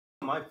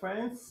my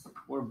friends,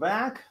 we're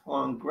back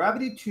on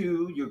Gravity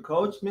 2, your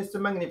coach, Mr.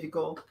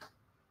 Magnifico.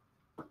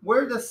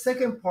 We're the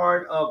second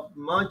part of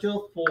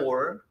Module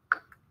 4,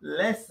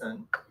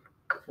 Lesson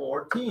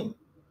 14.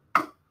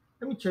 Let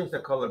me change the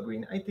color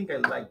green. I think I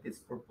like this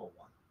purple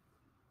one.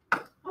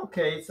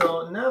 Okay,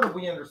 so now that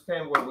we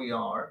understand where we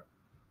are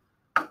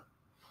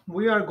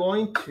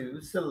going to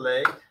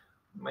select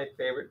my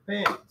favorite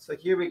pen. So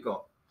here we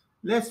go.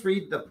 Let's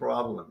read the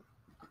problem.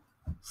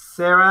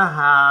 Sarah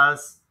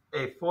has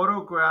a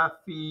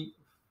photography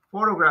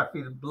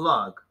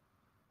blog.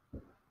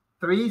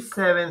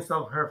 3/7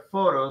 of her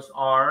photos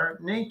are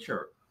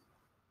nature.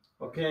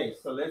 Okay,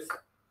 so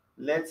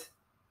let's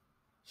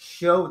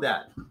show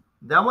that.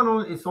 That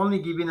one is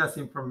only giving us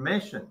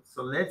information.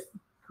 So let's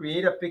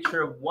create a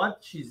picture of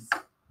what she's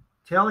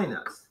telling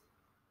us.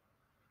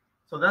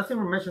 So that's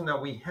information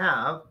that we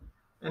have,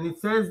 and it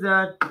says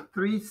that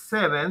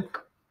 3/7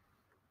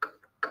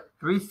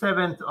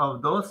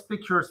 of those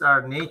pictures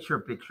are nature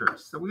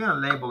pictures. So we're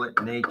gonna label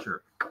it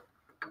nature.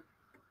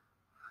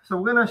 So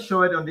we're gonna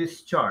show it on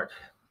this chart.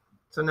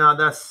 So now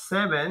that's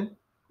 7.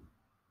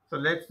 So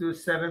let's do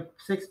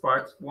 6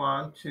 parts.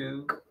 1,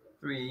 2,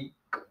 3,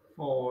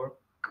 4,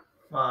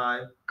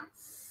 5,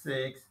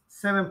 6,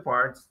 7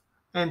 parts.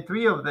 And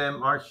 3 of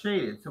them are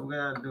shaded. So we're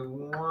gonna do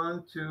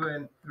 1, 2,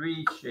 and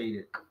 3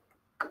 shaded.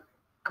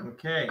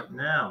 Okay,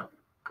 now.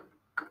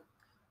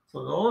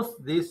 So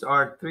these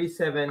are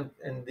 3/7,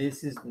 and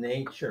this is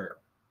nature.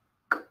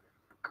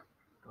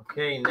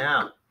 Okay,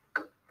 now.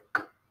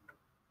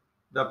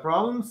 The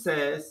problem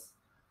says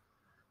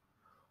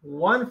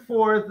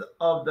 1/4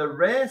 of the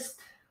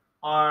rest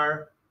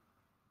are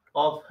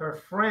of her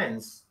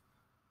friends.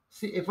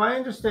 See, if I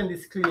understand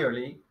this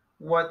clearly,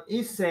 what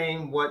is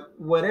saying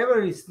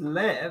whatever is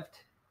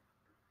left,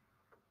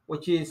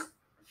 which is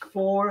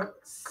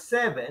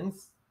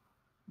 4/7,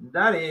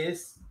 that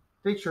is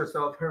pictures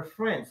of her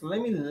friends. So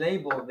let me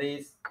label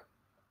these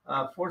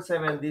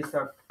 4/7. These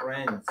are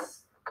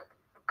friends.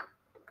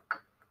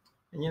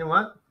 And you know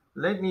what?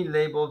 Let me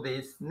label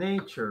this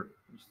nature,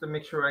 just to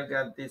make sure I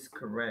got this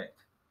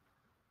correct.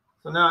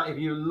 So now if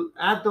you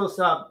add those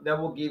up, that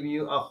will give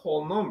you a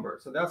whole number.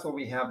 So that's what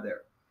we have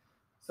there.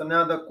 So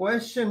now the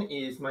question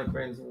is, my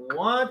friends,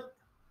 what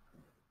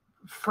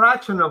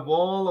fraction of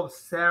all of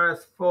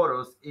Sarah's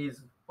photos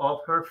is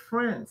of her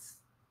friends?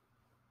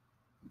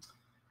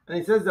 And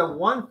it says that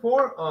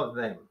 1/4 of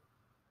them.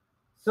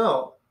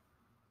 So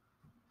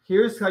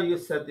here's how you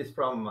set this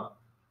problem up.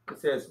 It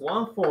says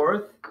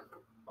 1/4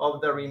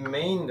 of the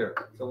remainder.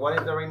 So what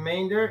is the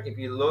remainder? If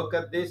you look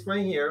at this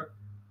right here,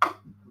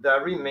 the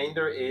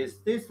remainder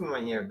is this one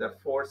right here, the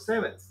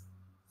 4/7.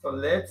 So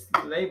let's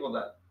label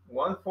that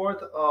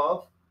 1/4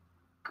 of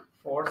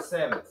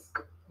 4/7.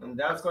 And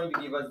that's going to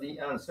give us the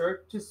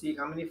answer to see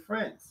how many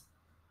friends.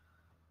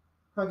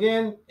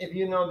 Again, if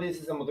you know this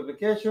is a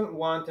multiplication,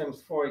 1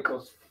 times 4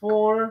 equals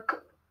 4.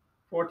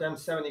 4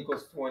 times 7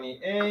 equals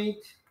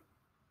 28.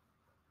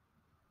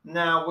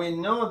 Now we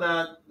know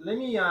that, let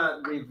me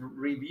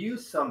review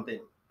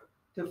something.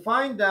 To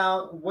find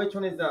out which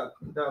one is the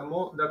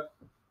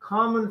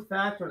common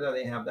factor that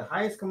they have, the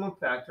highest common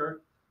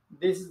factor,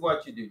 this is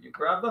what you do. You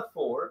grab the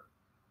 4,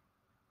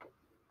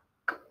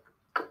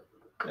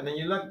 and then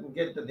you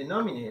get the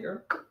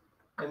denominator,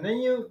 and then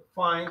you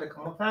find the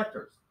common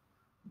factors.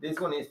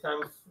 This one is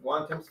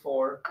 1 times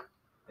 4,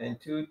 and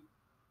 2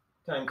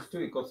 times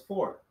 2 equals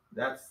 4.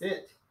 That's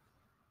it.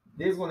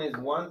 This one is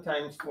 1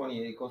 times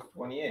 28 equals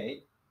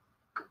 28.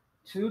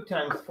 2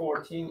 times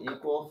 14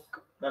 equals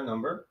that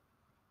number.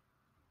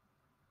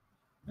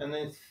 And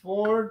then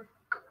 4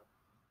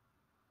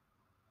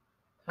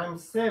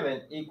 times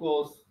 7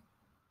 equals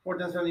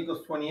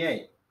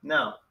 28.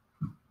 Now,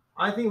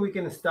 I think we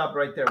can stop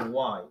right there.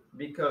 Why?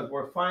 Because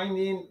we're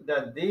finding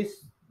that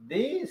these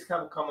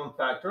have common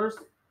factors.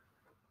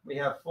 We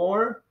have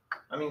 1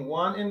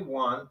 and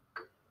 1,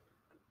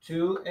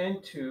 2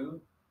 and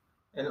 2,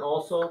 and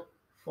also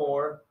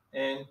 4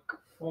 and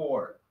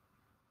 4.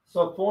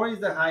 So 4 is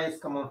the highest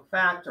common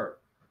factor.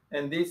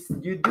 And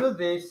you do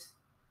this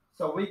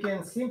so we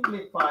can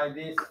simplify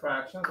this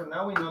fraction. So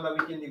now we know that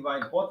we can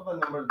divide both of the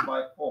numbers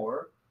by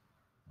 4.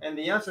 And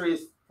the answer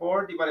is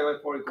 4 divided by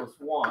 4 equals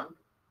 1.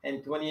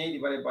 And 28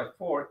 divided by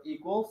 4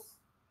 equals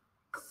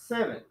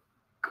 7.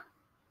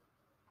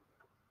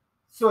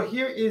 So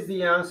here is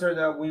the answer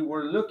that we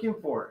were looking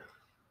for.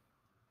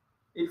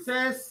 It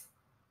says,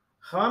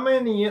 how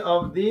many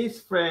of these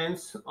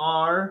friends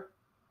are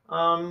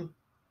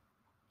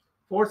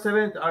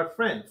 4/7 are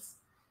friends?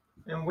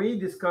 And we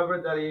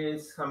discovered that it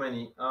is how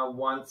many?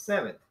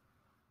 1/7.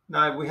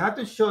 Now, if we had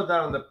to show that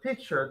on the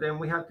picture, then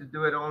we have to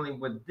do it only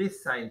with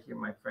this side here,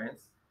 my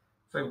friends.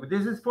 So if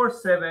this is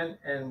 4/7,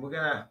 and we're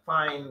gonna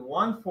find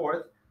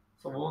 1/4,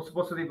 so we're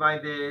supposed to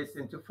divide this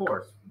into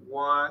 4s.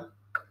 1,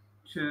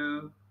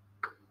 2,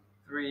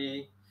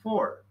 3,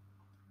 4.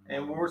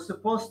 And we're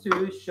supposed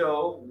to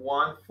show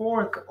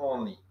 1/4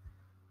 only.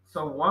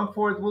 So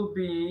 1/4 will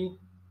be,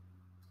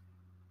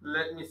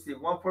 let me see,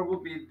 1/4 will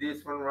be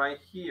this one right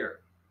here.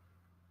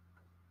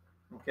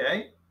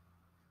 Okay?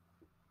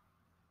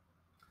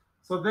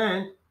 So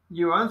then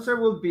your answer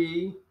will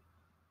be,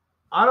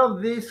 out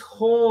of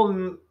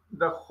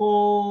the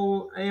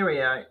whole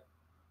area,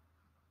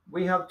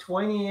 we have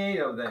 28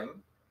 of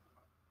them.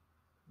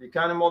 You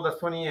count them all, that's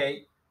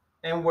 28.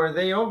 And where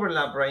they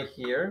overlap right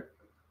here,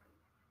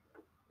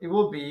 it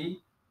will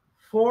be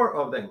 4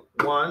 of them.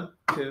 1,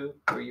 2,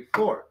 3,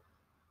 4.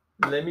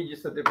 Let me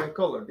use a different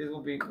color. This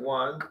will be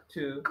 1,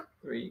 2,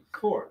 3,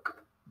 4.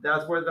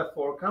 That's where the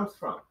 4 comes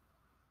from.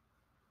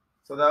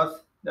 So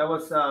that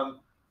was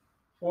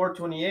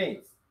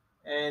 4/28,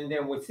 and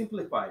then we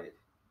simplified it.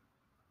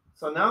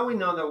 So now we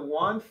know that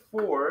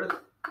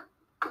 1/4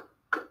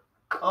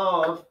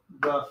 of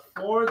the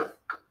 4th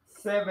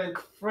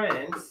 7th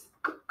friends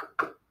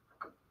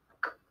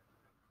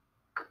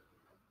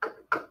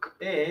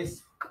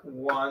is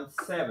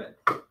 1/7.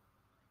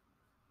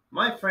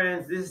 My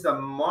friends, this is a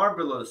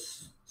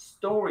marvelous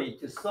story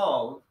to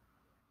solve,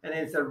 and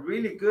it's a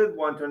really good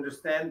one to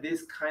understand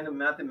this kind of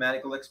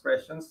mathematical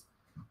expressions.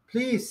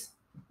 Please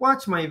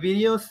watch my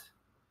videos.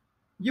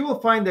 You will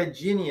find a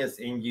genius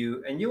in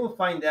you, and you will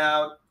find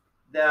out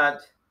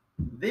that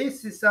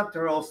this is,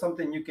 after all,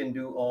 something you can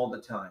do all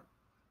the time.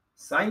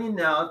 Signing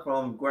out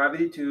from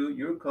Gravity 2,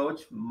 your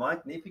coach,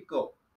 Magnifico.